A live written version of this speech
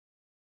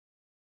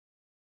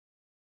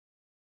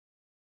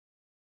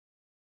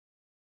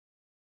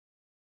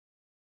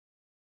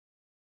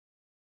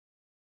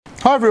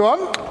Hi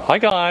everyone. Hi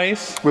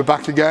guys. We're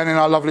back again in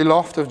our lovely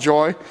loft of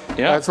joy.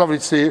 Yeah. It's lovely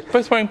to see you.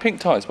 Both wearing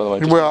pink ties, by the way.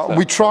 Well,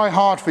 we try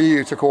hard for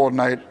you to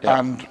coordinate,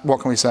 and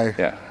what can we say?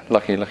 Yeah,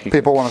 lucky.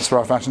 People want us for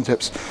our fashion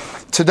tips.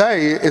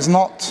 Today is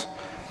not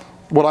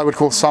what I would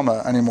call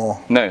summer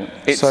anymore. No.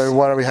 So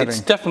where are we heading?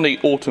 It's definitely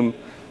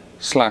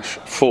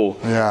autumn/fall.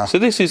 Yeah. So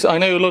this is, I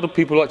know a lot of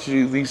people like to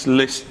do these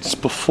lists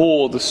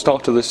before the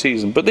start of the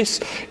season, but this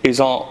is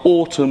our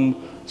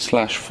autumn/fall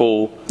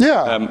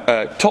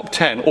top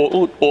 10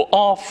 or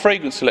our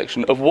fragrance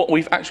selection of what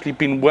we've actually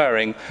been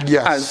wearing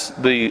as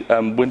the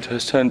winter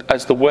has turned,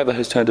 as the weather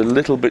has turned a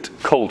little bit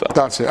colder.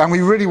 That's it. And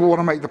we really want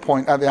to make the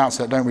point at the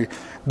outset, don't we?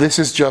 This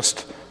is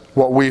just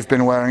what we've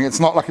been wearing. It's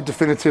not like a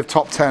definitive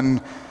top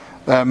 10,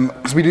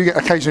 because we do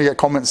occasionally get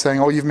comments saying,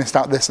 oh, you've missed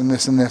out this and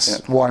this and this.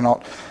 Yeah. Why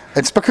not?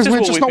 It's because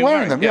we're just not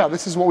wearing them. Yeah,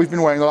 this is what we've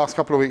been wearing the last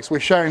couple of weeks.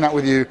 We're sharing that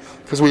with you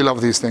because we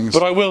love these things.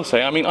 But I will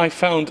say, I mean, I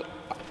found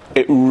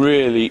it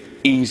really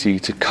easy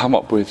to come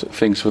up with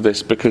things for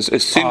this, because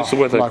as soon as the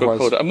weather got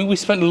colder, I mean, we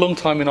spent a long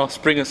time in our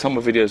spring and summer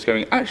videos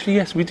going, actually,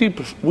 yes, we do,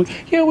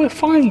 we're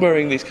fine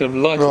wearing these kind of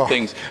lighter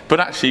things,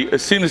 but actually,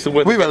 as soon as the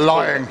weather we were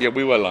lying. Yeah,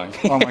 we were lying.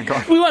 Oh my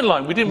God. We weren't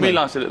lying, we didn't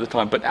realise it at the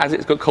time, but as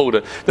it's got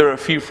colder, there are a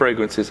few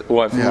fragrances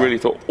where I've really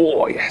thought,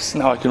 oh yes,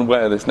 now I can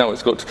wear this, now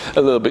it's got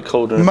a little bit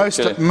colder. Most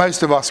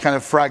of us kind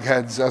of frag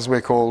heads, as we're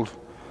called,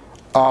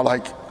 are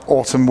like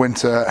autumn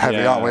winter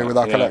heavy, aren't we, with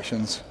our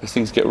collections? As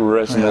things get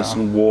resinous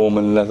and warm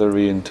and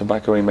leathery and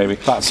tobacco-y maybe.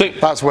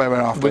 That's where we're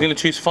after. We're going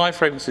to choose 5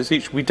 fragrances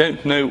each. We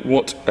don't know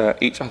what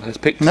each other has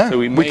picked. No, so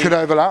we could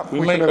overlap. We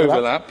may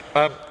overlap.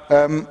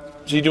 So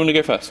do you want to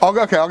go first? I'll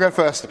go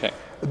first. Okay.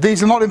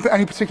 These are not in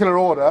any particular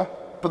order,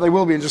 but they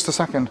will be in just a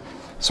second.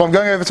 So I'm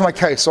going over to my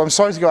case, so I'm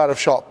sorry to go out of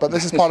shot, but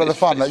this is part of the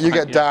fun, that you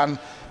get Dan.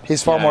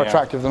 He's far more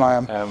attractive than I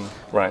am.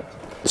 Right.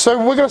 So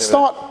we're going to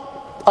start,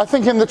 I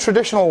think, in the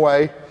traditional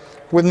way,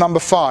 with number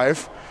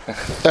 5.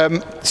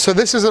 So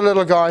this is a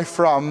little guy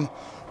from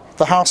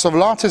the house of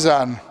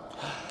L'Artisan,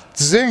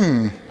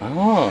 Zing,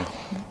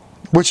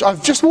 which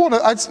I've just worn.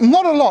 It's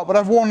not a lot, but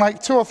I've worn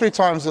like 2 or 3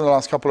 times in the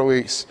last couple of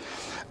weeks.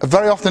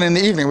 Very often in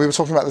the evening. We were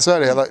talking about this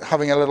earlier, like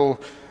having a little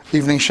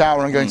evening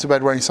shower and going to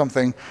bed wearing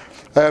something.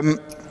 I mean,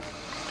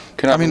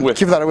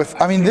 give that a whiff.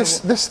 I mean,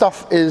 this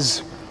stuff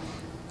is,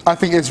 I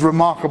think, it's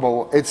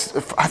remarkable. I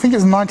think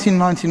it's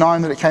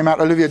 1999 that it came out.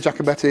 Olivia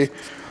Jacobetti.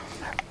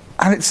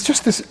 And it's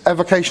just this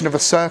evocation of a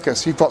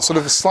circus. You've got sort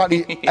of a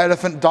slightly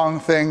elephant dung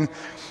thing,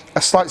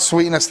 a slight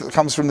sweetness that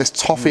comes from this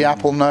toffee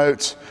apple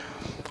note,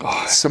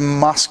 some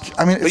musk.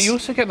 I mean, but you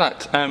also get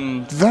that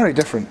very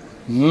different,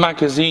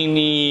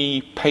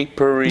 magazine-y,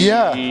 papery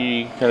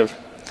kind of.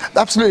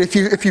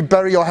 Absolutely. If you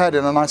bury your head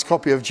in a nice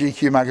copy of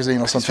GQ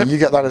magazine or something, you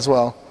get that as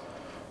well.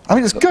 I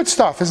mean, it's good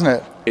stuff, isn't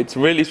it? It's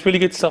really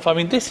good stuff. I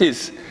mean, this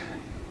is.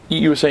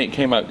 You were saying it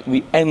came out at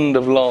the end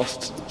of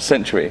last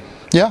century.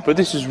 Yeah. But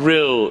this is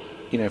real.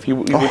 You know, if you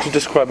were to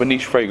describe a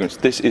niche fragrance,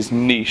 this is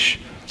niche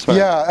smell.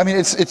 Yeah, I mean,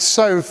 it's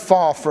so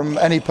far from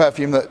any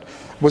perfume that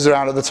was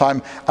around at the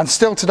time. And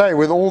still today,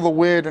 with all the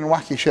weird and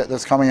wacky shit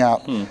that's coming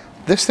out,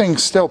 this thing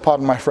still,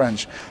 pardon my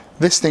French,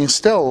 this thing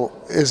still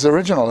is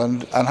original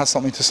and has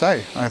something to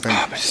say, I think.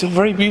 But it's still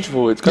very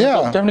beautiful. It's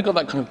definitely got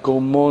that kind of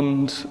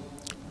gourmand,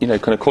 you know,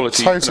 kind of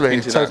quality.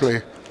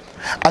 Totally.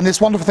 And this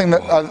wonderful thing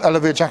that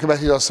Olivia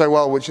Jacobetti does so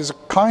well, which is a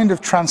kind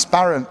of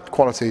transparent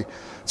quality.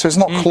 So it's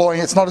not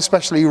cloying, it's not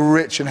especially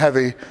rich and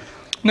heavy.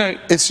 No.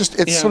 It's just,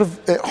 sort of,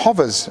 it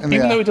hovers in the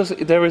air. Even though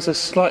there is a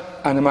slight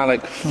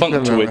animalic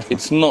funk to it,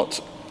 it's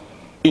not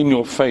in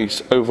your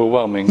face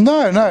overwhelming.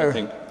 No.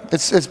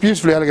 It's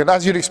beautifully elegant,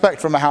 as you'd expect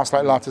from a house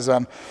like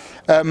L'Artisan.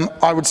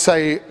 I would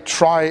say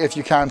try, if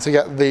you can, to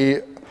get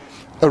the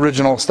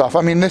original stuff.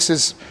 I mean, this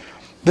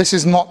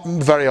is not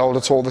very old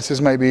at all. This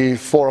is maybe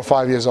 4 or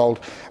 5 years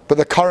old. But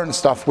the current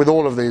stuff with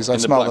all of these, I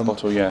smell them.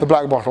 The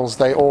black bottles,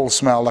 they all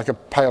smell like a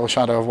pale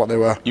shadow of what they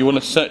were. You want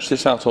to search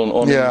this out on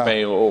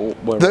eBay or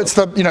wherever? It's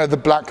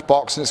the black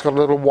box, and it's got a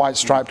little white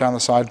stripe down the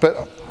side.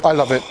 But I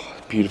love it.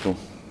 Beautiful.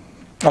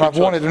 And I've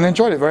worn it and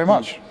enjoyed it very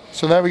much.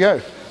 So there we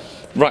go.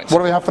 Right. What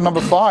do we have for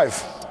number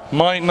 5?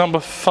 My number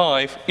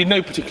 5, in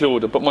no particular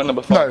order, but my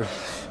number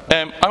 5.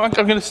 No. I'm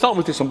going to start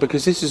with this one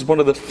because this is one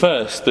of the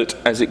first that,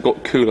 as it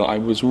got cooler, I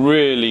was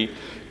really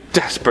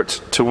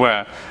desperate to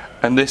wear.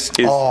 And this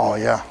is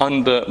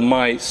Under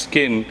My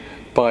Skin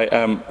by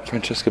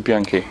Francesca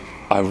Bianchi.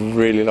 I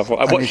really love it.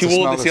 I watched you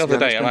wore this the other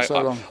day, and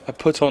I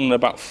put on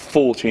about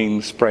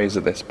 14 sprays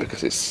of this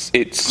because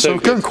it's so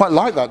good. Going quite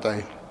light that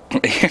day.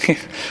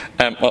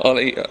 I'll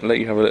let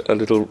you have a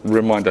little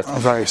reminder. I'm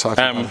very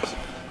excited.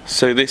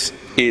 So this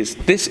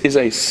is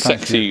a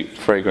sexy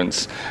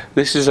fragrance.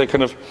 This is a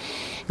kind of.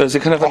 There's a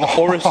kind of an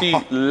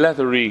orangey,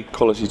 leathery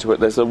quality to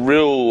it. There's a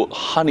real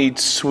honeyed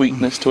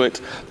sweetness to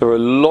it. There are a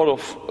lot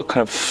of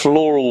kind of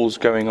florals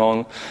going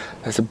on.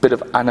 There's a bit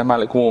of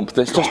animalic warmth.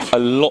 There's just a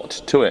lot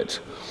to it.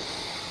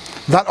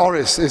 That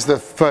orris is the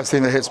first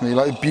thing that hits me,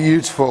 like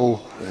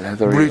beautiful,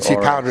 leathery, rooty,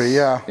 powdery,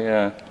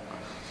 Yeah.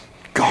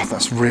 God,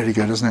 that's really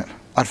good, isn't it?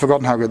 I'd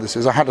forgotten how good this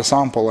is. I had a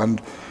sample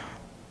and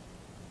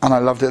I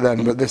loved it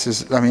then, but this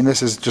is, I mean,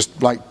 this is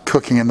just like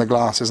cooking in the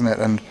glass, isn't it?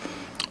 And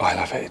I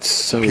love it. It's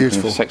so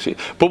beautiful, sexy.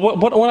 But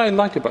what I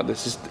like about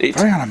this is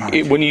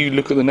when you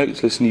look at the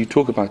notes list and you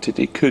talk about it,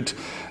 it could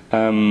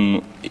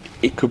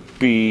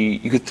be,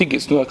 you could think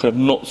it's not kind of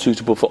not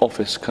suitable for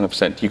office kind of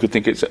scent. You could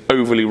think it's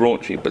overly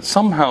raunchy, but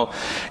somehow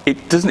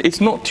it doesn't.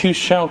 It's not too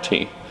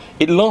shouty.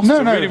 It lasts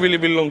a really, really,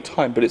 really long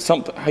time, but it's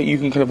something how you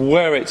can kind of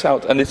wear it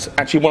out, and it's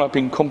actually one I've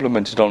been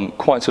complimented on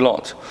quite a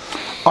lot.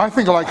 I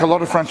think, like a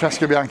lot of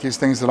Francesco Bianchi's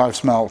things that I've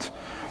smelled,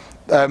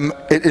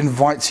 it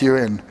invites you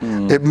in.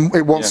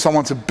 It wants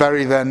someone to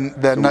bury their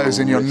nose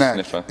in your neck.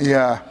 Sniffer.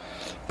 Yeah.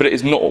 But it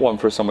is not one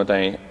for a summer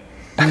day.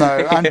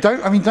 No, and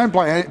don't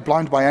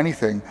blind by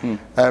anything.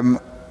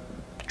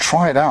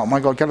 Try it out. My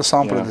God, get a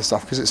sample of this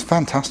stuff because it's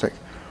fantastic.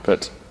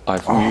 But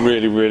I've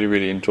really, really,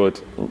 really enjoyed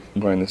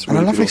wearing this. And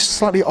a lovely,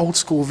 slightly old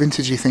school,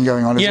 vintagey thing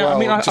going on as well. Yeah, I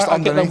mean, I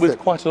get that with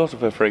quite a lot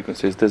of her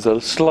fragrances. There's a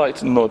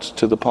slight nod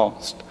to the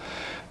past.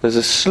 There's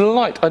a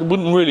slight, I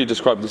wouldn't really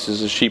describe this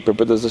as a chypre,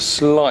 but there's a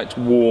slight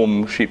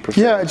warm chypre.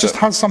 Yeah, it just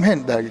has some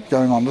hint there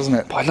going on, doesn't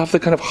it? But I love the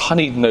kind of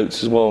honeyed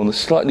notes as well, and the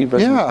slightly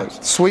resinous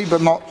notes. Sweet,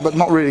 but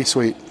not really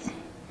sweet.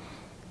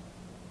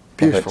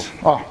 Beautiful.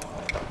 Oh,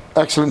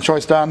 excellent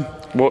choice, Dan.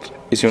 What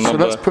is your number?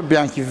 So let's put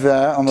Bianchi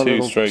there on the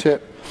little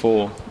tip.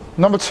 4.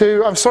 Number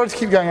 2, I'm sorry to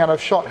keep going out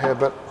of shot here,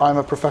 but I'm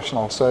a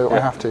professional, so I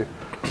have to.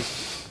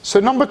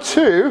 So number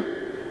 2,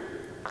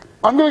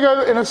 I'm going to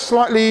go in a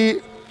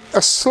slightly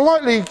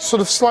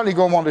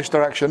gourmandish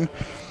direction,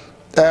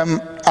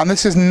 and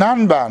this is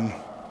Nanban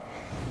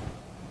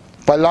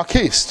by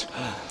L'Artiste,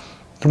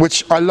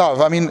 which I love.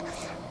 I mean,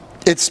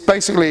 it's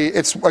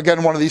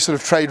again one of these sort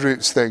of trade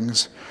routes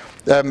things.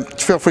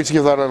 Feel free to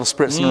give that a little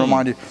spritz and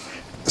remind you.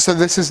 So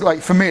this is like,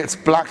 for me, it's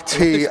black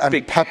tea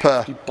and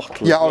pepper.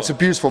 Yeah, it's a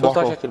beautiful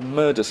bottle. Like I could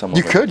murder someone.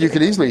 You could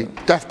easily.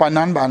 Death by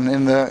Nanban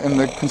in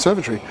the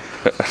conservatory.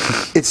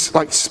 It's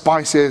like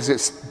spices,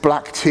 it's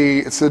black tea,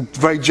 it's a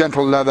very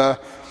gentle leather,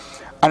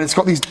 and it's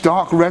got these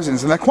dark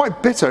resins, and they're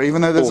quite bitter,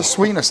 even though there's a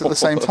sweetness at the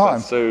same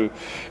time. So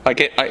I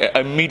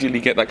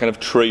immediately get that kind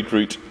of trade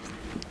route.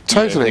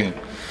 Totally.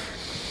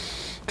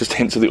 Just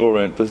hints of the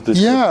Orient. There's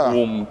this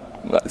warm,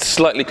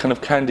 slightly kind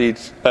of candied,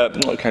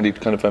 not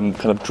candied, kind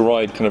of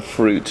dried kind of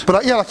fruit.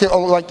 But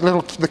like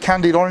the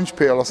candied orange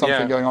peel or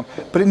something going on.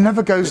 But it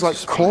never goes like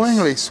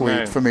cloyingly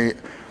sweet for me.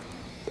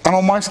 And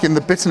on my skin,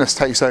 the bitterness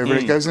takes over.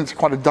 It goes into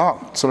quite a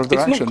dark sort of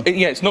direction.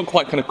 It's not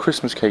quite kind of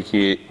Christmas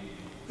cakey.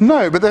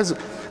 No, but there's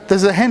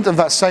a hint of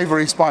that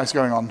savoury spice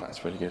going on.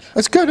 That's really good.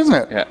 It's good, isn't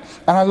it? Yeah.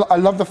 And I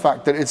love the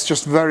fact that it's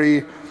just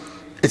very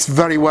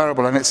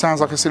wearable, and it sounds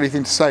like a silly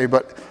thing to say,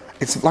 but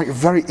it's like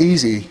very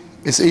easy.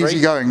 It's easy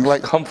going,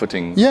 like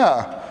comforting.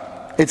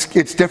 Yeah, it's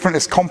different.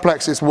 It's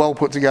complex. It's well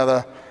put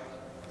together.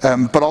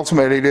 But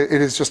ultimately, it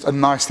is just a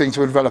nice thing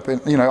to envelop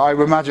in. You know, I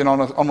imagine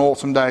on an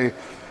autumn day,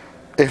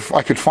 if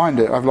I could find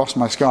it, I've lost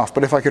my scarf,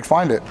 but if I could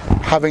find it,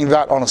 having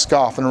that on a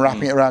scarf and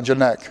wrapping it around your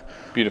neck.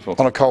 Beautiful.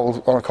 On a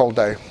cold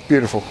day.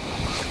 Beautiful.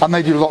 And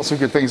they do lots of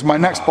good things. My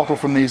next bottle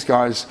from these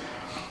guys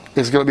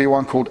is going to be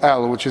one called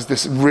Elle, which is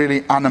this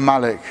really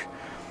animalic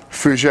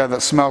fougere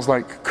that smells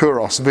like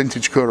Kouros,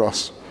 vintage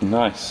Kouros.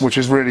 Nice. Which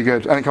is really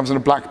good. And it comes in a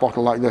black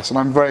bottle like this, and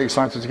I'm very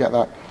excited to get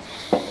that.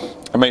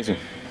 Amazing.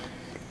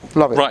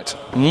 Love it. Right.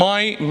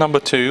 My number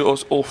 2,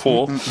 or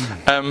 4,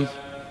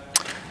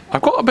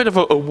 I've got a bit of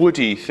a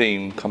woody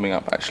theme coming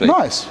up, actually.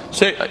 Nice.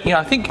 So,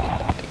 I think...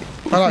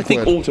 I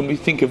think autumn, we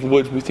think of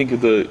wood, we think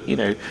of the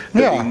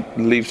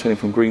leaves turning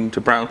from green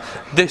to brown.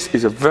 This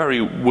is a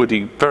very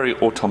woody, very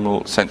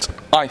autumnal scent,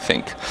 I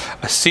think.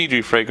 A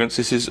cedary fragrance.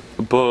 This is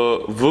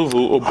Burvuvu,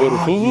 or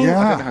Burvuvu,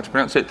 I don't know how to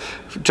pronounce it.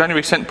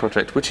 January Scent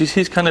Project, which is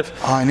his kind of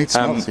I need to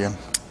smell this again.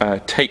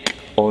 Take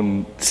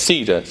on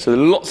cedar. So there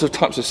are lots of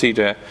types of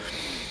cedar.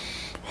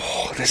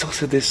 Oh, there's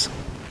also this...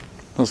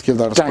 Let's give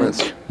that a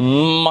spritz.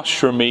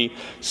 Mushroomy,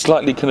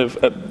 slightly kind of...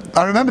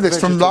 I remember this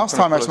from last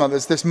time I smelled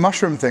this. This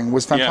mushroom thing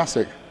was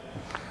fantastic.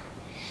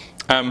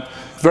 Yeah.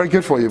 Very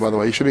good for you, by the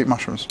way. You should eat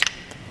mushrooms.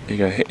 There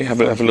you go.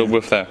 Have a little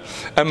whiff there.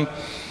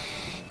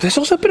 There's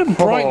also a bit of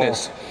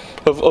brightness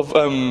of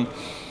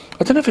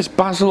I don't know if it's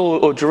basil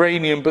or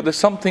geranium, but there's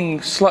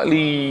something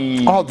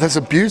slightly... Oh, there's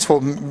a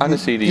beautiful...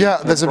 aniseedy. Yeah,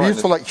 there's a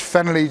beautiful like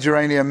fennelly,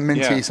 geranium,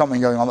 minty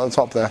something going on at the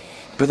top there.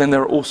 But then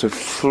there are also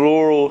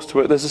florals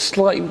to it. There's a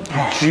slight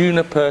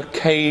juniper,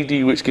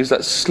 cady, which gives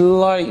that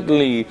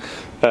slightly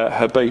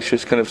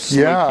herbaceous kind of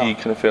smoky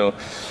kind of feel.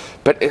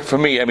 But for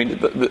me, I mean,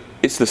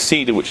 it's the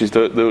cedar which is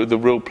the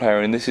real player,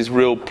 and this is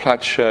real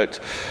plaid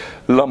shirt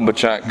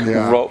lumberjack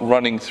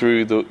running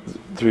through the.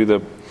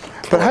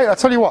 But hey, I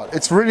tell you what,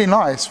 it's really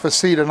nice for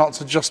cedar not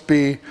to just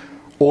be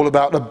all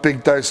about a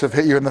big dose of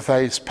hit you in the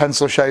face,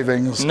 pencil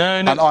shavings,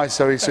 and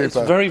ISO super. It's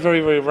very,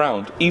 very, very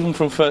round. Even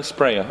from first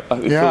spray, it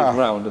feels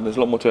round, and there's a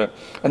lot more to it.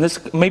 And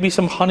there's maybe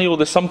some honey, or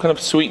there's some kind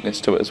of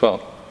sweetness to it as well.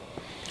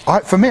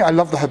 For me, I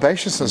love the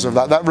herbaceousness of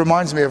that. That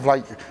reminds me of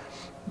like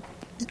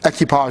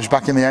Equipage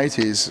back in the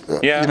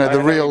 80s. Yeah, you know,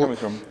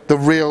 the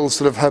real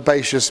sort of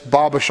herbaceous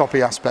barbershoppy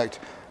aspect,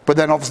 but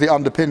then obviously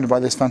underpinned by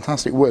this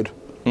fantastic wood.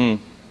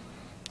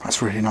 That's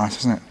really nice,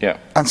 isn't it? Yeah.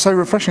 And so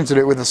refreshing to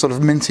do it with a sort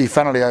of minty,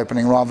 fennelly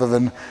opening rather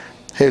than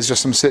here's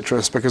just some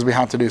citrus because we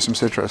had to do some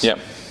citrus. Yeah,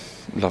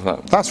 love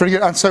that. That's really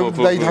good. And so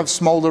they have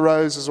smolder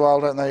rose as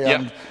well, don't they?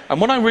 Yeah. And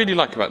what I really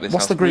like about this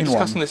what's house, the green we're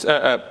discussing one? this,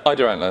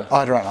 Eider Antler.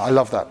 Eider Antler, I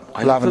love that.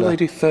 I love that they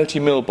do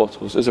 30ml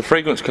bottles. As a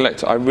fragrance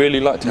collector, I really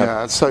like to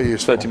have it's so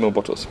useful. 30ml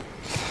bottles.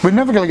 We're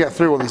never going to get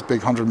through all these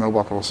big 100ml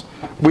bottles.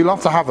 We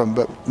love to have them,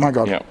 but my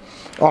God. Yeah.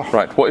 Oh.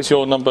 Right, what is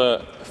your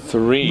number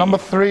 3? Number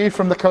 3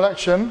 from the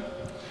collection.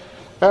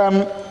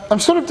 I'm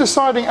sort of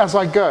deciding as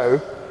I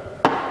go.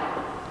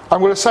 I'm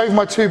going to save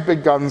my 2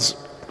 big guns.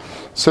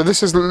 So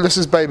this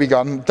is Baby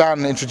Gun.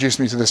 Dan introduced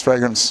me to this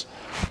fragrance.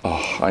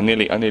 Oh, I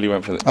nearly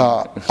went for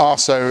it.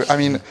 So I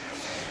mean,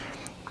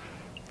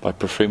 by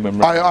Perfume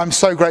and I'm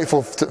so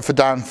grateful for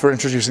Dan for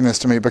introducing this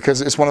to me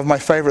because it's one of my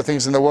favourite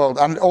things in the world.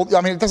 And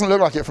I mean, it doesn't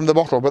look like it from the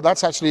bottle, but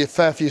that's actually a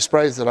fair few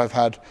sprays that I've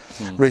had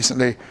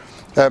recently.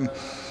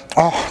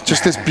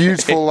 Just this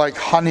beautiful, like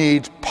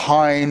honeyed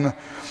pine,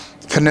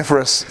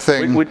 coniferous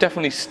thing. We're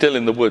definitely still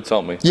in the woods,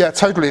 aren't we? Yeah,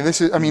 totally.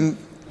 This is, I mean,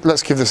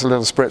 let's give this a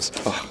little spritz.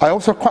 I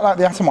also quite like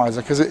the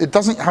atomizer because it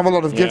doesn't have a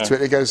lot of give to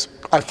it. It goes,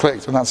 I've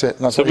clicked, and that's it.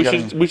 And that's so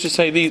we should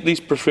say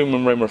these Perfume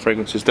and Roma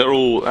fragrances, they're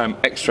all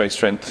X-ray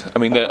strength. I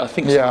mean, I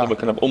think some of them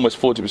are kind of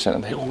almost 40%,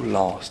 and they all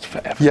last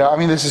forever. Yeah, I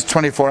mean, this is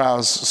 24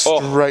 hours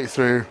straight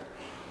through.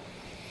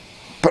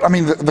 But I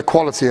mean, the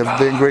quality of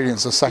the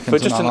ingredients are second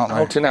to none, aren't they?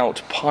 For just an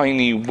out-and-out,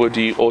 piney,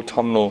 woody,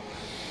 autumnal.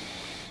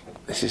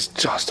 This is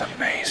just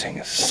amazing.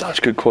 It's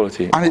such good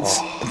quality. And it's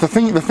the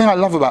thing I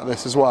love about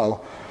this as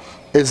well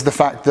is the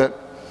fact that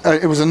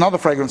it was another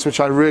fragrance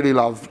which I really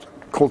loved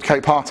called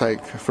Cape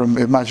Heartache from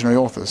Imaginary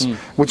Authors,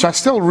 which I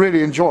still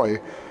really enjoy.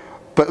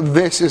 But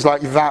this is like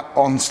that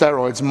on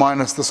steroids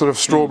minus the sort of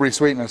strawberry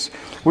sweetness,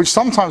 which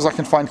sometimes I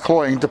can find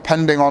cloying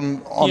depending on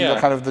the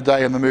kind of the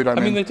day and the mood I'm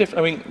in. I mean, they're different.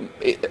 I mean,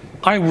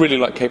 I really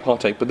like Cape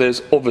Heartache, but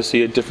there's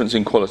obviously a difference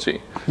in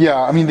quality.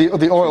 Yeah, I mean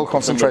the oil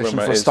concentration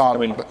for a start,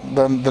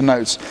 the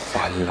notes. Oh,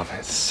 I love it.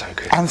 It's so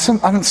good. And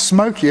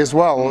smoky as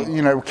well.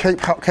 You know,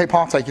 Cape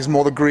Heartache is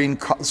more the green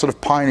sort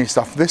of piney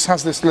stuff. This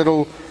has this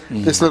little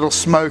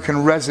smoke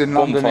and resin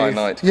underneath.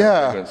 Night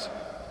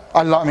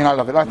I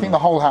love it. I think the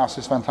whole house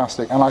is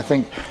fantastic, and I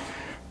think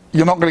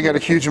you're not going to get a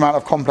huge amount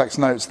of complex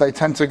notes. They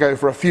tend to go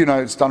for a few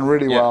notes done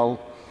really well.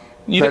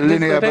 They're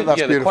linear, but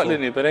that's beautiful. They're quite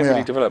linear, but they don't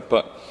really develop.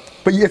 But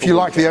if you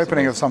like the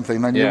opening of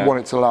something, then you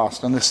want it to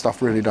last, and this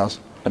stuff really does.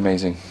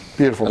 Amazing,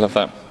 beautiful. I love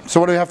that. So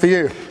what do we have for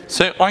you?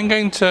 So I'm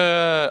going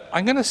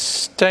to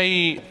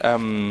stay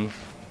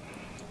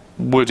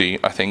woody,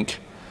 I think.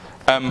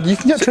 You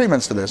can get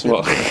treatments for this.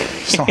 Well,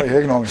 sorry,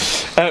 ignore me.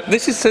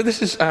 This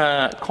is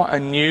quite a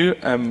new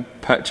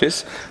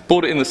purchase.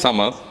 Bought it in the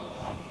summer,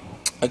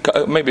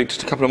 maybe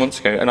just a couple of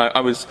months ago, and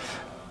I'm just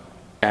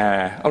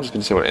going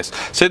to say what it is.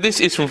 So this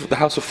is from the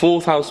House of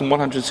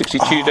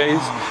 4,162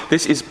 Days.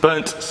 This is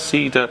Burnt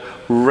Cedar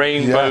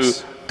Rainbow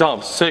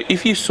Doves. So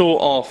if you saw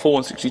our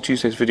 462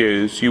 Days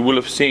videos, you will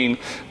have seen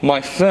my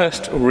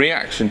first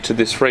reaction to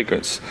this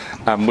fragrance,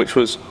 which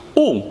was,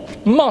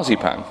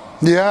 marzipan.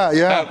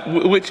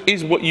 Which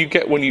is what you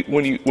get when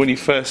you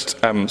first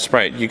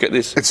spray it. You get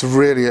this. It's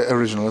really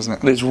original, isn't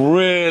it? This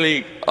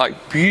really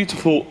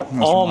beautiful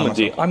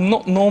almondy. I'm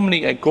not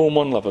normally a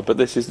gourmand lover, but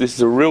this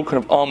is a real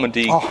kind of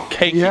almondy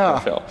cake you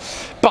can feel.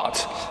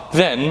 But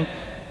then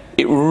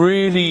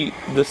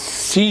the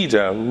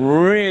cedar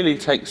really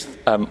takes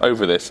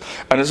over this,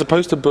 and as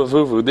opposed to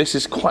Bavuvu, this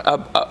is quite a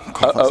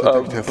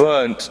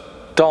burnt,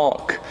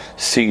 dark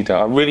cedar.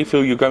 I really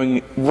feel you're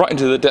going right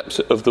into the depths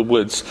of the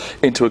woods,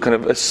 into a kind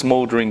of a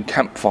smouldering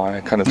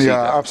campfire kind of cedar.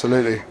 Yeah,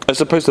 absolutely.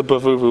 As opposed to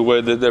Bavuvu,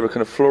 where there are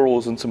kind of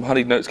florals and some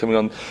honeyed notes coming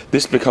on,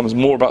 this becomes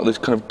more about this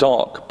kind of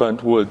dark,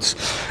 burnt woods.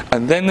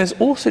 And then there's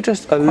also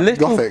just a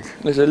little,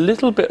 there's a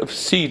little bit of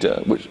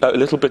cedar, a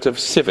little bit of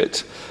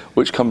civet,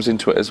 which comes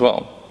into it as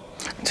well.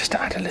 Just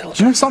to add a little.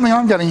 Do you know something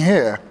I'm getting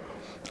here?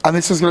 And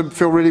this is going to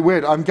feel really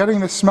weird. I'm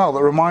getting this smell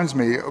that reminds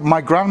me, my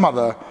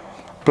grandmother,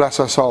 bless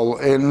her soul,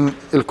 in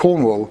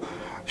Cornwall,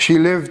 she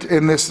lived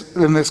in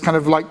this kind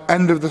of like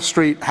end of the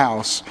street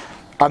house,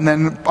 and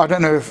then I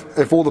don't know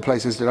if all the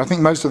places did. I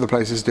think most of the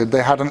places did.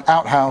 They had an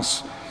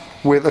outhouse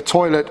with a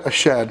toilet, a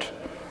shed,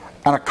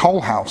 and a coal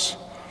house.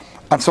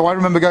 And so I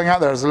remember going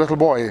out there as a little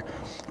boy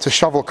to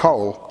shovel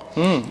coal.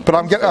 But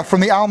I'm getting from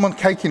the almond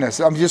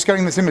cakiness. I'm just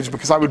getting this image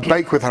because I would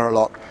bake with her a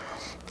lot,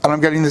 and I'm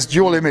getting this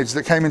dual image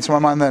that came into my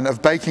mind then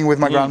of baking with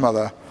my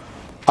grandmother.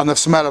 And the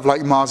smell of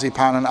like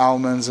marzipan and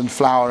almonds and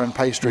flour and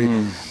pastry,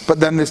 but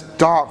then this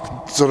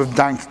dark sort of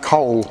dank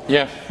coal.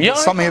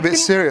 Something a bit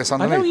serious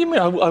underneath. I know what you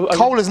mean.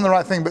 Coal isn't the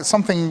right thing, but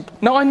something.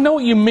 No, I know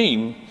what you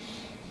mean.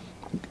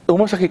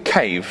 Almost like a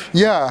cave.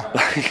 Yeah.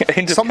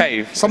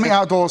 Cave. Something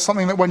outdoors,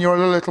 something that when you're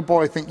a little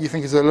boy you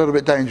think is a little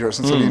bit dangerous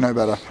until you know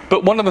better.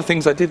 But one of the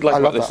things I did like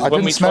about this is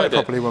when we tried it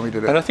properly when we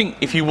did it. And I think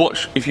if you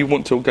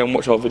want to go and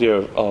watch our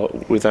video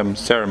with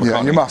Sarah McCartney.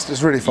 Yeah, you must.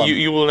 It's really fun.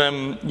 You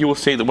will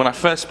see that when I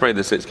first sprayed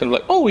this, it's kind of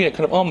like,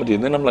 kind of almondy,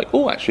 and then I'm like,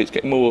 actually it's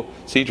getting more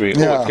cedary.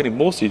 It's getting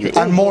more cedary.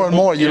 And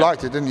more you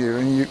liked it, didn't you?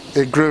 And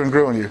it grew and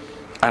grew on you.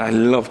 And I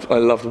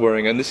loved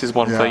wearing, and this is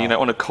one for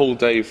on a cold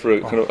day for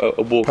a kind of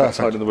a walk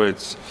outside in the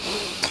woods.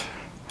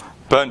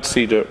 burnt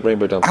cedar,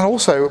 rainbow dove. And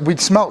also, we'd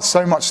smelt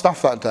so much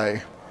stuff that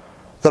day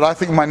that I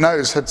think my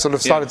nose had sort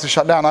of started to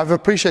shut down. I've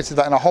appreciated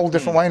that in a whole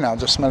different way now,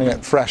 just smelling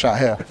it fresh out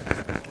here.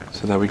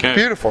 So there we go.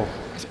 Beautiful.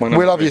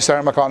 We love you,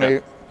 Sarah McCartney.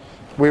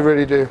 Yeah. We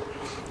really do.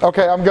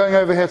 Okay, I'm going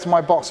over here to my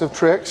box of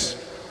tricks.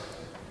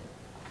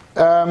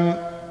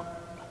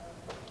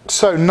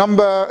 So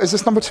is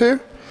this number 2?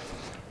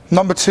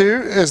 Number 2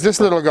 is this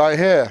little guy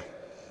here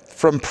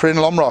from Bryn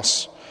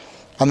Lomros.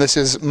 And this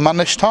is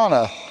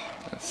Manishtana.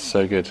 That's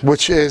so good.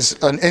 Which is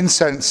an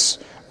incense,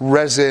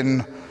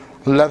 resin,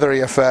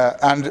 leathery affair.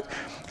 And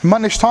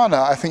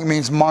Manishtana, I think,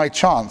 means my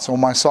chant or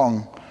my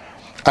song.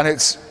 And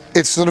it's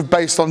sort of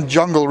based on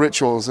jungle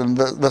rituals and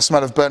the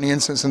smell of burning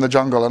incense in the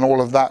jungle and all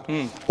of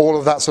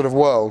that sort of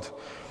world.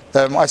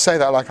 I say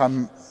that like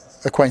I'm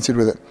acquainted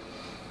with it.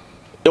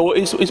 Oh,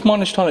 is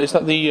Manishtana, is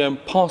that the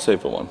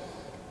Passover one?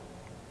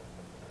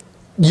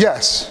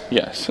 Yes.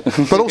 Yes.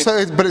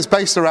 but it's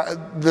based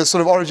around the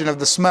sort of origin of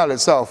the smell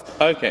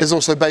itself. Okay. Is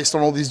also based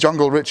on all these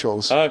jungle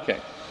rituals. Okay.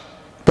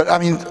 But I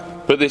mean.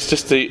 But it's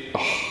just the.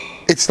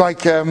 It's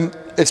like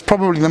it's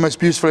probably the most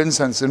beautiful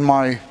incense in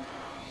my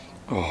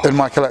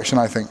collection,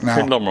 I think now.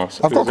 Bryn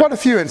Lomros. I've got quite a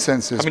few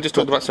incenses. Having just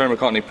talked about Sarah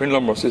McCartney, Bryn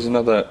Lomros is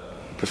another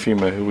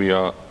perfumer who we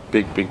are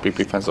big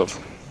fans of.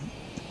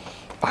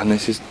 And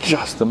this is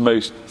just the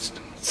most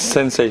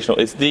sensational.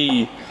 It's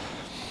the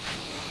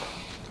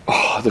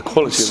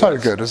quality. It's so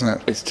good, isn't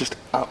it? It's just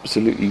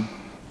absolutely.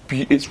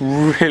 It's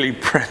really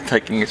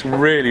breathtaking. It's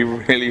really,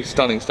 really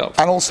stunning stuff.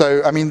 And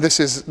also, I mean, this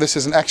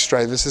is an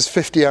extrait. This is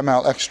 50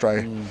 ml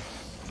extrait,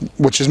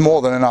 which is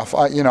more than enough.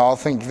 I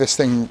think this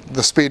thing,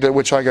 the speed at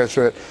which I go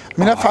through it. I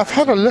mean, I've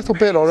had a little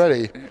bit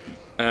already.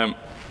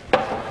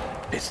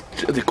 It's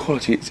the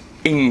quality. It's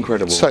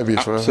incredible. So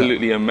beautiful.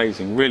 Absolutely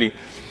amazing. Really.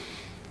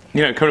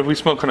 Kind of we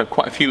smell kind of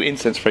quite a few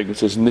incense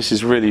fragrances, and this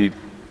is really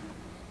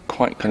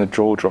quite kind of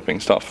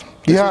jaw-dropping stuff.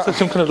 It's also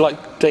some kind of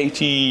like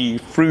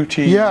datey,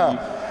 fruity.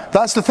 Yeah,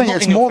 that's the thing.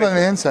 It's more than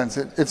the incense.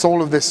 It's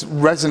all of this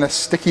resinous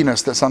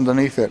stickiness that's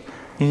underneath it,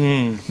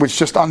 which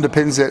just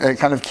underpins it. It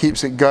kind of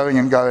keeps it going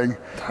and going.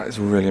 That is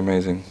really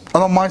amazing.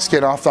 And on my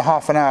skin, after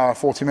half an hour,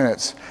 40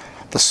 minutes,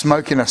 the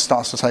smokiness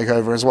starts to take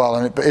over as well,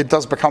 and it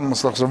does become a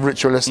sort of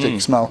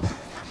ritualistic smell.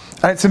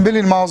 And it's a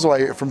million miles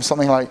away from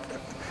something like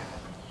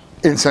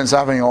Incense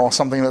Avenue or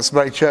something that's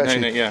very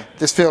churchy. Yeah.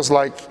 This feels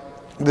like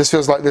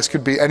this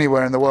could be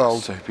anywhere in the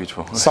world. So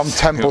beautiful. Some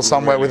temple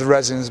somewhere with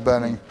resins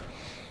burning.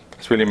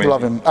 It's really amazing.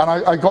 Love him. And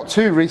I got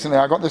 2 recently.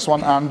 I got this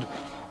one and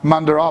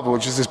Mandarava,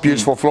 which is this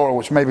beautiful floral,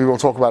 which maybe we'll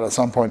talk about at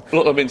some point. A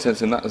lot of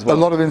incense in that as well. A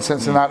lot of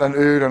incense in that, and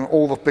oud and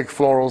all the big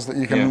florals that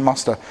you can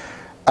muster.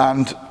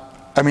 And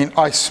I mean,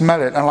 I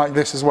smell it, and like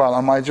this as well,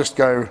 and I just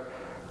go,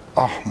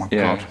 oh my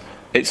God.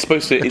 It's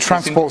supposed to. It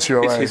transports you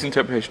away. It's his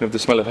interpretation of the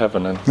smell of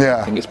heaven, and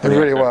I think it's it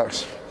really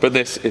works. But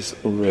this is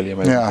really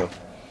amazing. Yeah.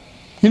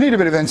 You need a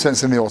bit of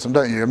incense in the autumn,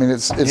 don't you? I mean,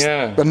 it's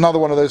another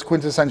one of those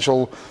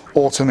quintessential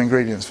autumn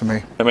ingredients for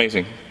me.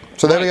 Amazing.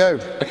 So there we go.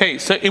 Okay,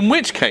 so in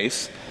which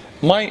case,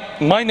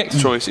 my next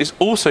choice is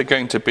also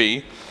going to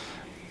be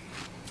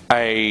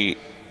an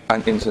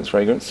incense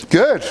fragrance.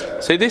 Good.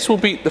 So this will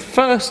be the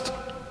first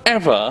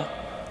ever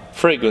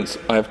fragrance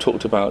I have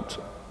talked about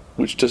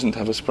which doesn't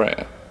have a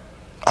sprayer.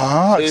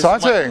 Ah, so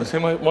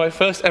exciting! My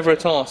first ever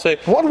attar. So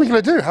what are we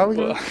going to do? How are we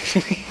going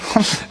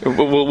to...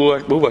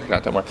 we'll work it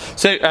out, don't worry.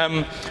 So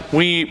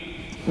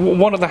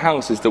one of the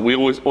houses that we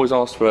always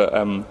asked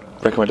for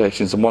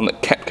recommendations, and one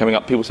that kept coming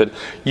up, people said,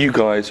 you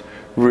guys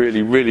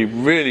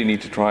really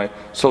need to try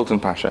Sultan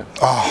Pasha.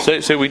 Oh,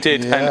 so we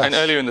did, and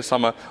earlier in the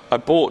summer I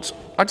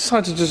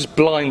decided to just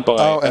blind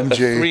buy a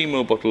 3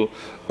 ml bottle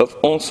of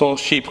Encens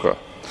Chypre.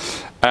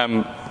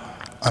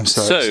 I'm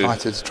so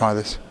excited to try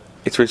this.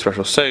 It's really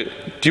special. So,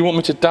 do you want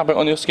me to dab it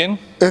on your skin?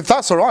 If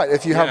that's all right,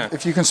 if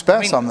you can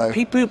spare some though.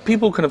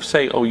 People kind of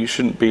say, oh, you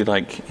shouldn't be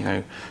like,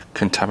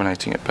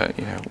 contaminating it, but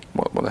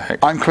what the heck?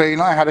 I'm clean.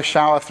 I had a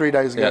shower 3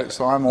 days ago,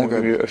 so I'm all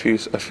good.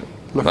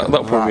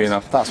 That'll probably be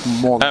enough. That's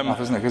more than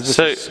enough, isn't it?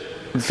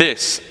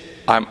 This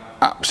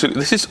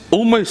is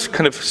almost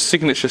kind of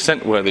signature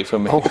scent worthy for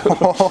me.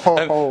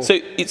 So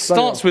it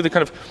starts with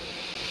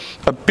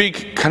a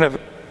big kind of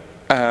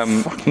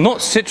not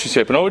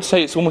citrusy open. I would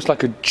say it's almost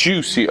like a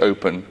juicy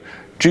opening.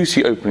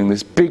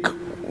 This big,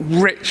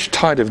 rich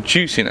tide of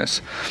juiciness.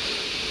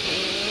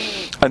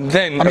 And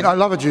then I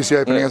love a juicy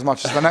opening as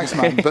much as the next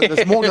man, but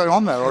there's more going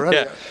on there already.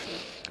 Yeah.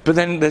 But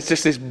then there's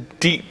just this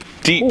deep,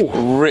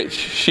 rich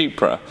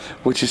Chypre,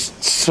 which is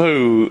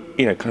so,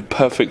 kind of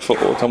perfect for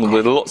autumn.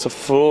 There's lots of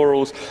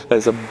florals.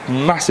 There's a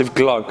massive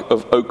glug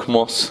of oak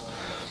moss.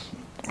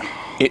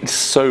 It's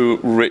so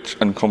rich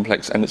and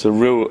complex, and it's a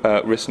real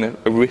wrist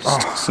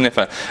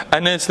sniffer.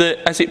 And as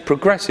it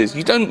progresses,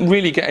 you don't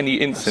really get any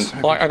incense.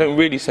 I don't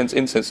really sense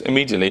incense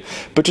immediately,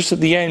 but just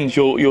at the end,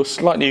 you're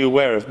slightly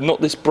aware of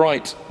not this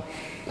bright,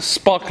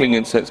 sparkling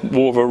incense,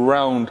 more of a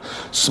round,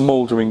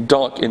 smouldering,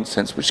 dark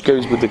incense, which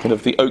goes with the kind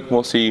of the oak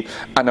mossy,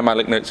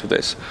 animalic notes of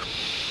this.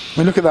 I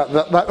mean, look at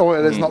that. That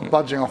oil is not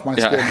budging off my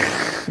skin.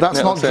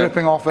 That's not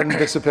dripping off and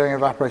disappearing,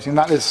 evaporating.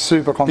 That is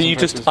super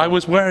concentrated. But I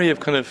was wary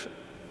of kind of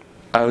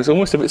I was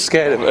almost a bit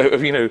scared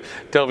of you know,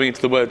 delving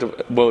into the world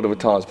of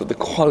Atars, but the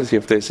quality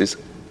of this is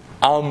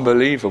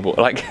unbelievable.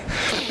 Like,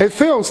 it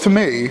feels to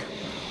me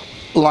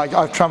like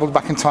I've travelled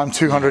back in time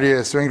 200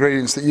 years to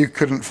ingredients that you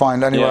couldn't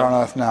find anywhere on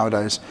earth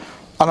nowadays.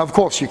 And of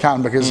course you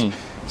can, because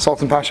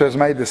Sultan Pasha has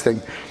made this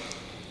thing.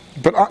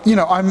 But you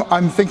know,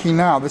 I'm thinking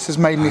now, this has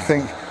made me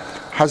think,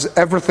 has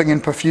everything in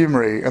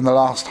perfumery in the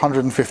last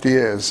 150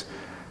 years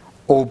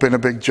all been a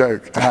big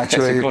joke? And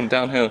actually, it's gone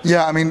downhill.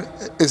 Yeah, I mean,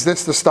 is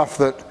this the stuff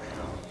that,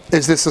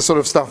 is this the sort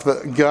of stuff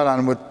that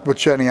Guerlain were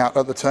churning out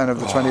at the turn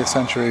of the 20th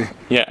century?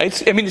 Yeah, I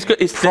mean, there's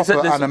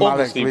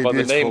obviously, by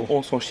the name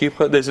Encens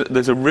Chypre,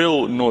 there's a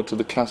real nod to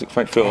the classic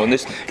French feel, and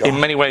this, in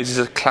many ways, is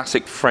a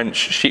classic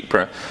French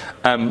Chypre.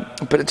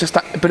 But just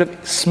that bit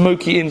of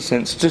smoky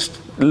incense just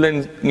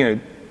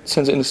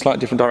sends it in a slightly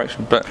different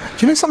direction. But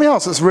do you know something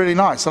else that's really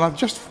nice, and I've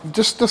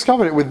just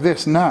discovered it with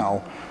this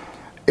now,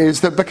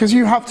 is that because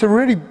you have to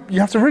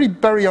really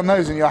bury your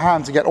nose in your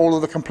hand to get all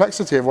of the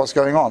complexity of what's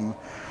going on.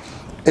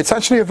 It's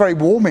actually a very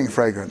warming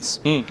fragrance.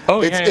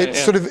 Oh,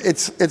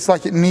 it's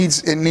like it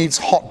needs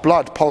hot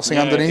blood pulsing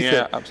underneath it.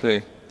 Yeah,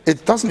 absolutely.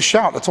 It doesn't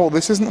shout at all.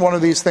 This isn't one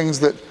of these things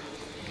that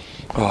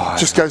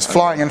just goes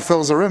flying and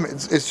fills a room.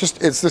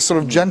 It's this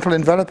sort of gentle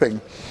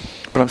enveloping.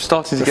 But I'm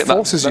starting to get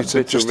that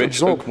bit of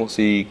rich, oak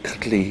mossy,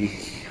 cuddly.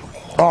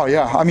 Oh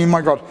yeah, I mean,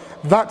 my God,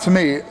 that to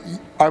me,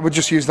 I would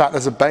just use that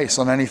as a base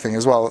on anything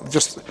as well.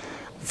 Just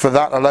for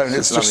that alone,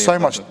 it's just so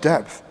much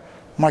depth.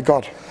 My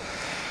God.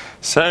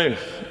 So.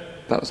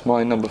 That was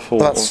my number 4.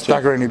 That's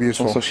staggeringly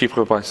beautiful. Encens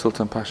Chypre by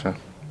Sultan Pasha.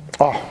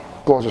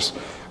 Oh, gorgeous.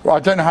 Well, I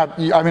don't know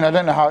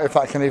how, if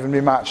that can even be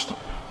matched.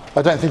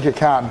 I don't think it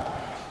can.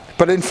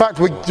 But in fact,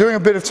 we're doing a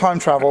bit of time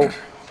travel.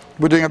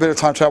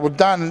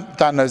 Dan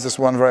knows this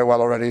one very well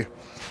already.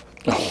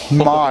 From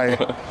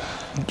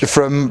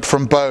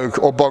Bogue,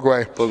 or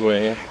Bogway.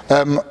 Bogway,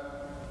 yeah.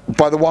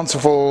 By the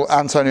wonderful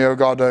Antonio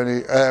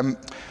Gardoni.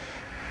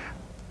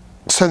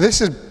 So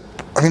this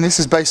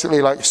is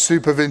basically like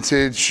super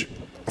vintage,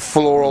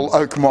 floral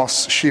oak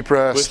moss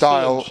Chypre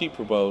style. We're still in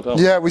Chypre world, aren't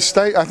we? Yeah, we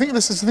stay. I think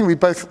this is the thing we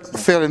both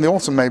feel in the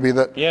autumn, maybe,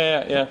 that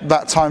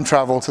that time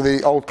travel to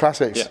the old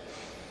classics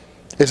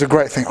is a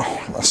great thing.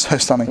 Oh, that's so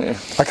stunning. Yeah.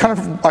 I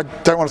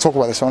don't want to talk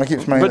about this one. I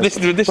keep smelling this.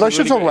 But I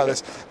should talk about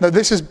this. No,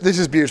 this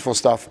is beautiful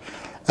stuff.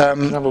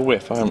 Can I have a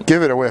whiff?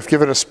 Give it a whiff.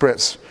 Give it a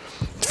spritz.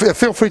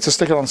 Feel free to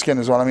stick it on skin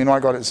as well. I mean, my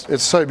God,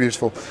 it's so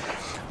beautiful.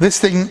 This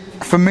thing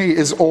for me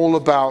is all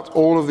about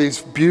all of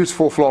these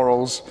beautiful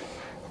florals,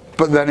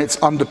 but then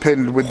it's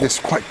underpinned with this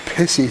quite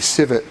pissy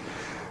civet,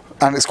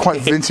 and it's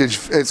quite vintage.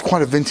 It's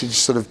quite a vintage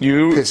sort of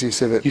pissy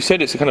civet. You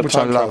said it's a kind of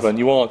time travel, and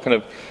you are kind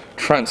of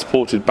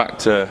transported back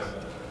to.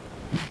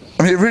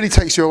 I mean, it really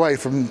takes you away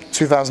from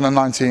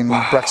 2019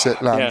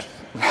 Brexit land,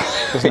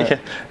 doesn't it?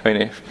 I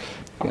mean,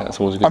 that's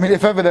always a good. I mean,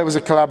 if ever there was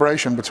a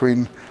collaboration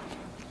between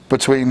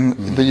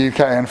the UK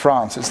and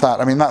France, it's that.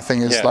 I mean, that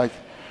thing is like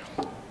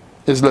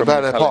Le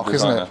Belle Epoque,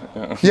 isn't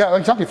it? Yeah,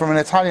 exactly. From an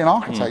Italian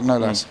architect, no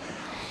less.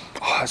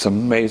 Oh, it's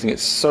amazing.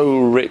 It's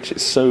so rich.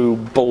 It's so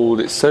bold.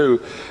 It's so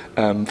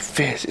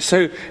fierce.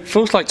 It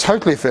feels like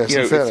totally fierce.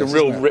 It's a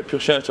real rip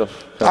your shirt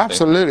off.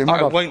 Absolutely.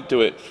 I won't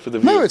do it for the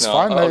viewers. No, it's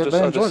fine.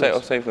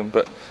 I'll save them.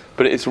 But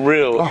it's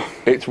real.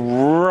 It's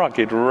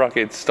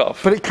rugged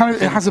stuff. But it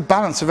has a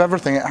balance of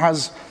everything. It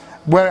has.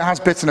 Where it has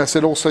bitterness,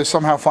 it also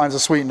somehow finds a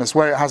sweetness.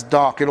 Where it has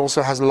dark, it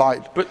also has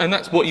light. And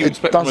that's what you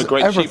expect from a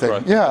great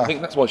Chypre. Yeah. I think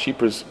that's why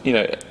Chypre's,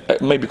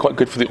 maybe quite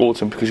good for the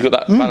autumn, because you've got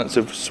that balance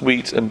of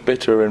sweet and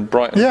bitter and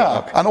bright and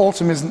dark. And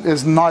autumn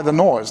is neither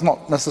nor. It's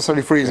not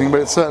necessarily freezing,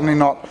 but it's certainly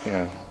not.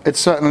 Yeah. It's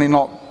certainly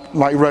not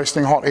like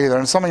roasting hot either.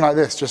 And something like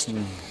this just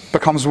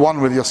becomes one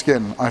with your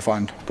skin, I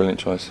find. Brilliant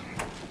choice.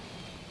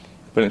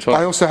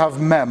 I also have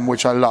Mem,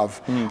 which I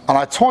love, and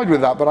I toyed with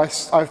that, but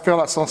I feel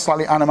that's a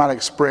slightly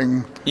animalic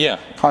spring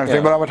kind of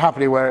thing. But I would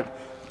happily wear it.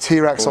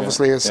 T-Rex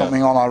obviously is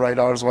something on our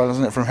radar as well,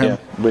 isn't it, from him?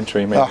 Yeah,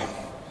 wintry maybe.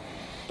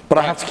 But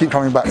I have to keep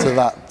coming back to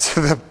that,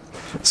 to the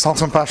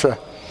Sultan Pasha.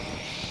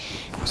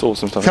 It's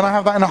awesome stuff. Can I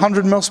have that in a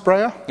 100ml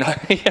sprayer?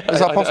 Is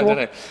that possible? I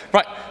don't know.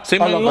 Right, so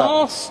my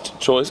last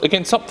choice,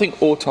 again, something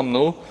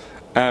autumnal,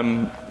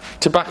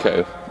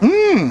 tobacco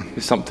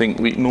is something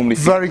we normally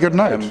think, very good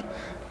note.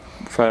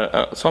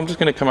 So I'm just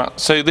going to come out.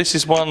 So this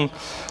is one.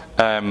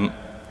 I'm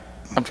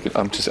going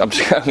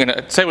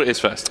to say what it is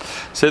first.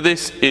 So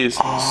this is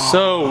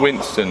Sir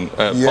Winston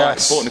by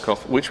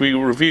Bortnikov, which we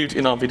reviewed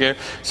in our video.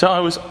 So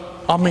I was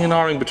umming and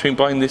ahhing between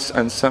buying this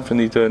and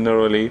Symphonie de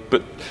Neroli,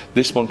 but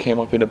this one came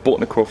up in a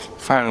Bortnikov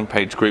fan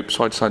page group,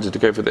 so I decided to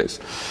go for this.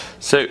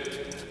 So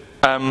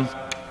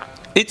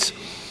it's.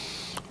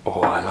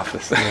 Oh, I love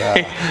this.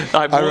 Yeah.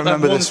 I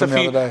remember this from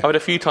the other day. I've had a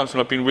few times when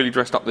I've been really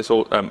dressed up this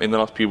in the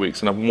last few weeks,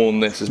 and I've worn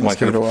this as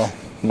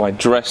my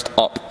dressed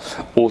up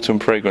autumn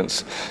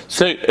fragrance.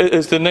 So,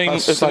 as the name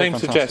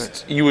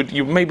suggests,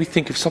 you maybe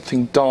think of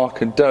something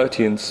dark and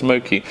dirty and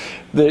smoky.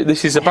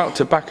 This is about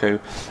tobacco,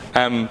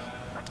 and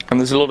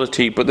there's a lot of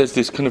tea, but there's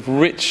this kind of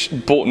rich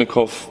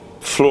Bortnikov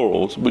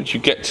florals, which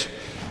you get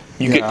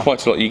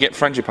quite a lot. You get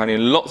Frangipani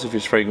and lots of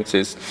his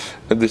fragrances,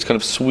 and this kind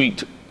of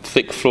sweet,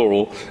 thick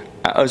floral.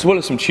 as well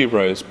as some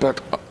tuberose.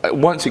 But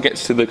once it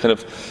gets to the kind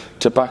of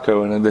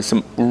tobacco, and then there's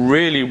some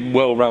really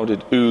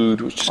well-rounded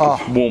oud, which just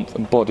gives warmth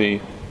and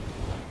body.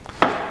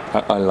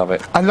 I love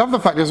it. I love the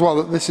fact as well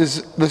that this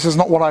is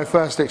not what I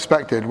first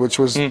expected, which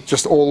was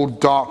just all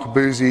dark,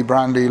 boozy,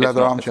 brandy,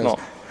 leather armchairs.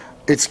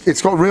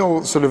 It's got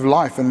real sort of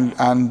life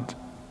and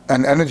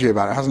energy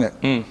about it, hasn't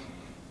it?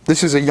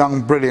 This is a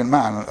young, brilliant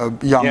man,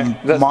 a young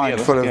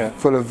mind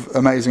full of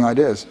amazing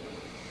ideas.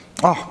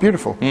 Oh,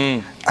 beautiful.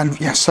 And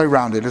yeah, so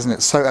rounded, isn't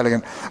it? So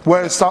elegant.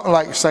 Whereas,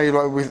 like say,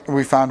 like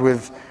we found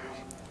with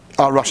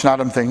our Russian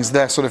Adam things,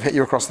 they're sort of hit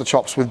you across the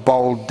chops with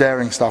bold,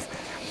 daring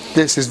stuff.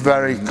 This is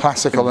very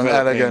classical and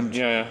elegant,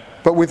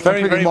 but with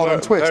completely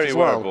modern twist as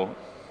well. Wearable.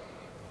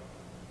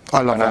 I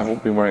love that. I will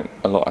be wearing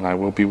a lot, and I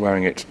will be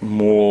wearing it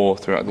more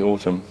throughout the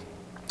autumn.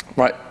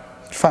 Right.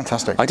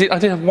 Fantastic. I did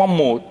have one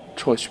more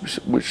choice,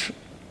 which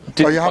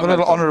oh, you have a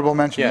little honourable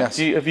mention, yes.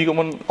 Have you got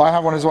one? I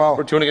have one as well.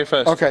 Or do you want to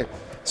go first? Okay.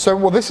 So,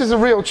 well, this is a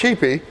real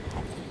cheapie,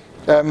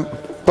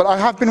 but I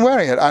have been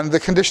wearing it, and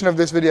the condition of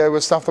this video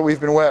was stuff that we've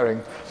been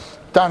wearing.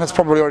 Dan has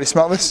probably already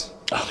smelt this.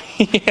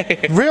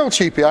 Real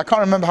cheapie. I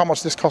can't remember how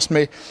much this cost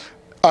me.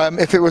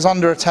 If it was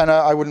under a tenner,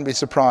 I wouldn't be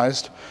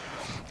surprised.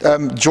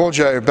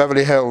 Giorgio,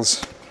 Beverly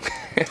Hills.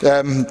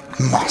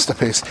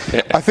 Masterpiece.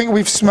 I think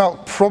we've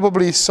smelt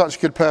probably such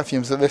good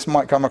perfumes that this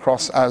might come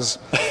across as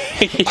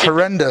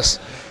horrendous.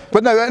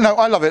 But no,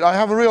 I love it. I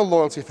have a real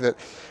loyalty for it.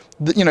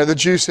 You know, the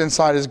juice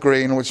inside is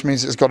green, which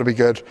means it's got to be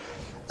good.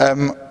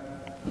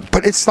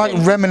 But it's like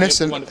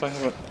reminiscent.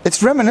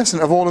 It's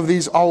reminiscent of all of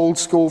these old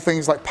school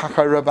things like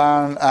Paco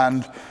Rabanne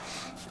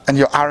and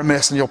your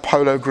Aramis and your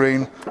Polo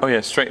Green. Oh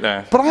yeah, straight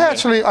there. But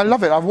I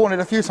love it. I've worn it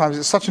a few times.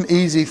 It's such an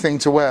easy thing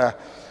to wear.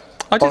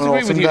 I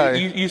disagree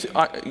with you.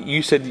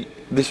 You said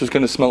this was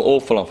going to smell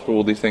awful after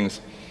all these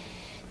things.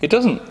 It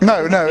doesn't.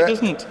 No, it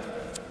doesn't.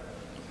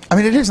 I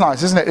mean, it is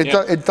nice, isn't it?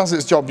 It does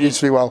its job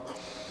beautifully well.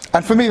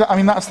 And for me, I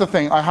mean, that's the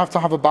thing. I have to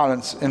have a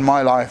balance in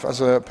my life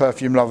as a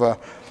perfume lover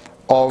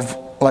of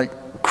like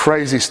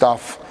crazy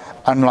stuff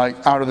and like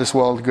out of this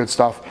world good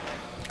stuff,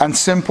 and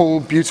simple,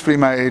 beautifully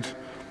made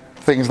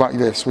things like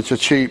this, which are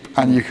cheap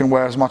and you can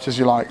wear as much as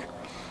you like.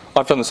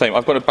 I've done the same.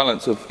 I've got a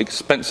balance of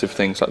expensive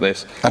things like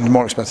this, and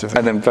more expensive,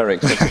 and then very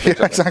expensive things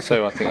like exactly. That.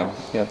 So I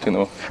think, that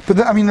will.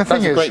 But I mean, the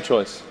thing is, that's a great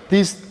choice.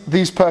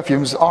 These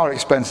perfumes are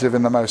expensive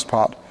in the most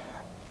part,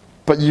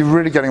 but you're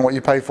really getting what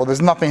you pay for.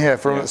 There's nothing here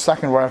for a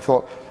second where I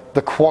thought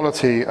the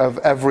quality of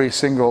every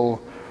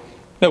single.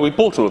 No, we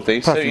bought all of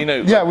these, perfume. So you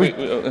know. Yeah,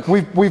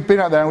 we've been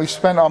out there and we've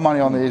spent our money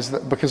on these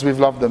because we've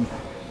loved them,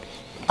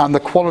 and the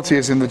quality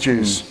is in the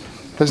juice.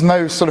 There's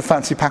no sort of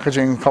fancy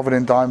packaging covered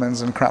in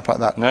diamonds and crap like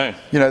that. No.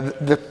 You know,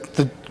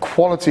 the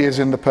quality is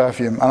in the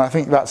perfume, and I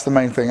think that's the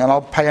main thing. And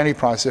I'll pay any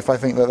price if I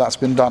think that that's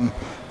been done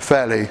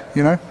fairly.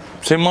 You know.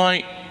 So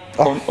my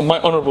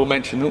honourable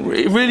mention,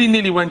 it really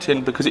nearly went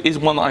in because it is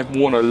one that I've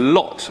worn a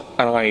lot,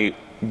 and I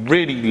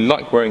really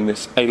like wearing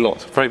this a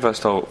lot. Very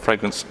versatile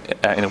fragrance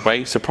in a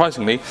way.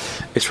 Surprisingly,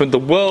 it's from the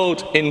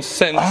World in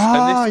Scents,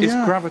 and this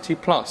is Gravity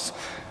Plus.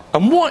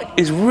 And what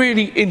is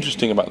really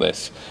interesting about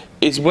this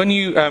is when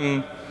you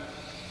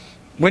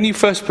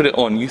first put it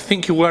on, you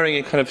think you're wearing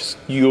a kind of,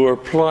 you're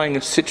applying a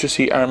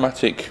citrusy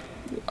aromatic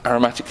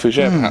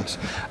fougere perhaps,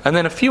 and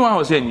then a few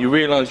hours in you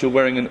realise you're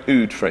wearing an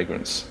oud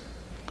fragrance.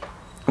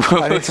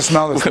 I need to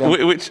smell this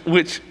again.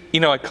 Which you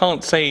know, I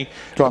can't say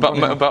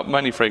about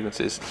many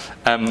fragrances.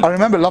 I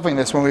remember loving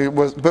this when we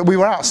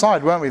were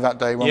outside, weren't we, that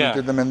day when we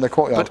did them in the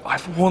courtyard. But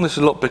I've worn this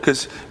a lot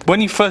because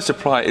when you first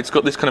apply it, it's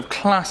got this kind of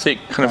classic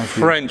kind of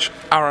French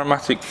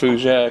aromatic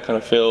fougere kind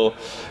of feel,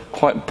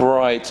 quite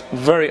bright,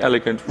 very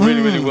elegant,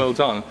 really well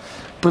done.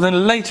 But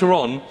then later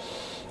on,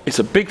 it's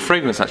a big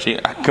fragrance actually,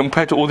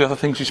 compared to all the other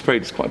things you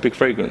sprayed. It's quite a big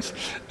fragrance.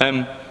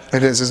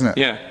 It is, isn't it?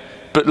 Yeah.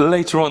 But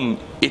later on,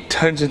 it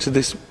turns into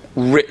this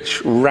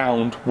rich,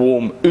 round,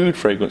 warm oud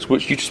fragrance,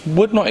 which you just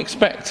would not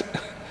expect.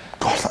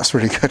 God, that's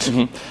really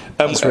good.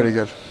 That's really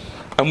good.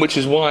 And which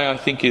is why I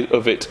think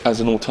of it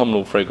as an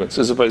autumnal fragrance,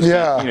 as opposed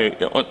to,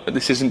 you know,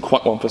 this isn't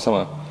quite one for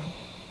summer.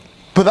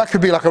 But that could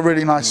be like a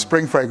really nice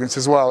spring fragrance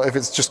as well, if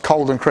it's just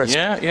cold and crisp.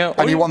 Yeah.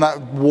 And you want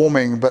that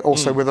warming, but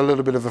also with a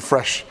little bit of a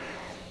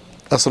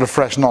sort of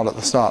fresh nod at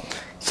the start.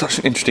 Such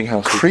an interesting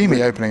house.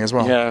 Creamy opening as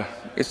well. Yeah.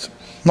 It's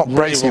not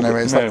bracing in a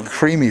way, it's like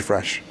creamy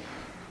fresh.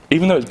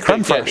 Even though it's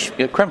creme fraiche.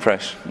 Yeah, creme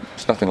fraiche.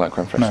 It's nothing like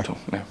creme fraiche at all.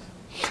 No.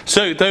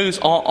 So those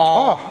are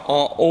our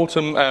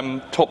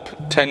autumn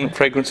top 10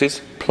 fragrances,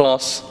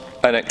 plus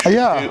an extra 2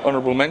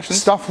 honourable mentions.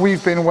 Stuff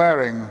we've been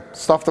wearing,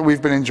 stuff that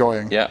we've been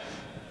enjoying. Yeah.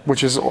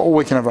 Which is all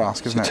we can ever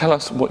ask, isn't it? Tell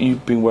us what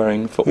you've been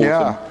wearing for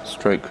autumn,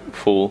 stroke,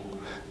 fall.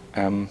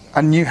 And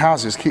new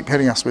houses. Keep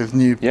hitting us with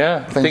new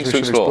things we should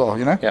explore,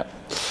 you know? Yeah.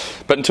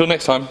 But until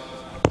next time,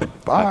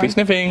 bye. Happy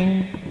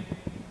sniffing.